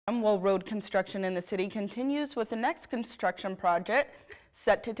While road construction in the city continues with the next construction project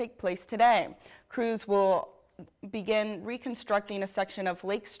set to take place today. Crews will begin reconstructing a section of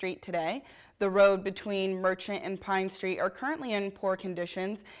Lake Street today. The road between Merchant and Pine Street are currently in poor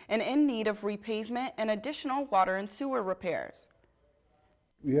conditions and in need of repavement and additional water and sewer repairs.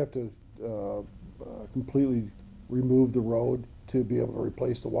 We have to completely remove the road to be able to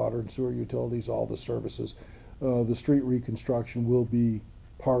replace the water and sewer utilities, all the services. The street reconstruction will be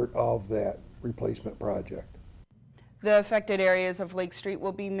part of that replacement project. The affected areas of Lake Street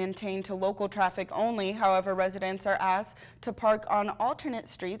will be maintained to local traffic only. However, residents are asked to park on alternate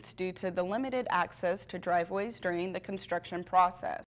streets due to the limited access to driveways during the construction process.